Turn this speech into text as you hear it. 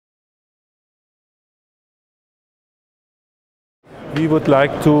We would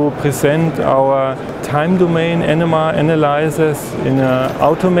like to present our time domain NMR analyzers in an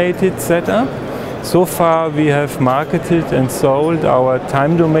automated setup. So far we have marketed and sold our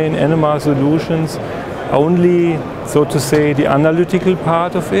time domain NMR solutions only, so to say, the analytical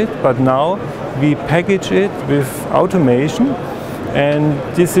part of it, but now we package it with automation. And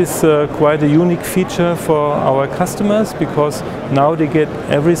this is quite a unique feature for our customers, because now they get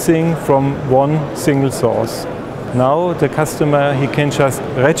everything from one single source. Now the customer, he can just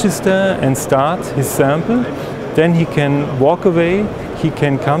register and start his sample, then he can walk away, he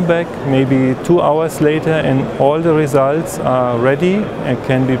can come back maybe 2 hours later and all the results are ready and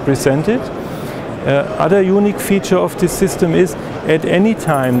can be presented. Other unique feature of this system is at any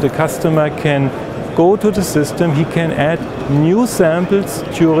time the customer can go to the system, he can add new samples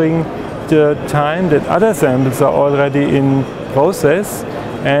during the time that other samples are already in process.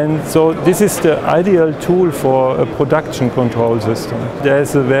 And so this is the ideal tool for a production control system.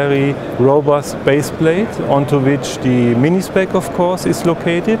 There's a very robust base plate onto which the Mini-Spec, of course, is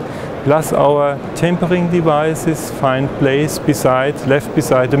located, plus our tempering devices find place left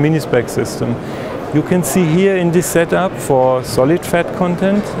beside the Mini-Spec system. You can see here in this setup for solid fat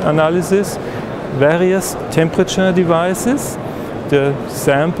content analysis various temperature devices. The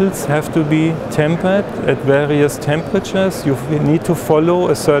samples have to be tempered at various temperatures. You need to follow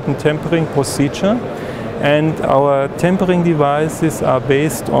a certain tempering procedure. And our tempering devices are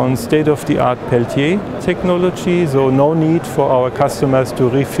based on state-of-the-art Peltier technology, so no need for our customers to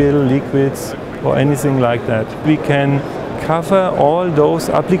refill liquids or anything like that. We can cover all those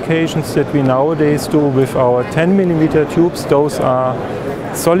applications that we nowadays do with our 10mm tubes. Those are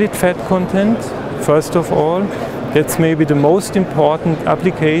solid fat content, first of all. That's maybe the most important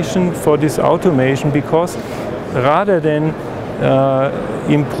application for this automation, because rather than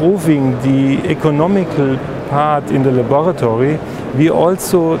improving the economical part in the laboratory, we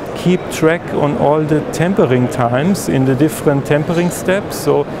also keep track on all the tempering times in the different tempering steps.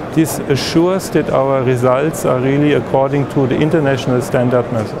 So this assures that our results are really according to the international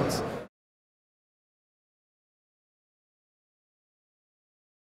standard methods.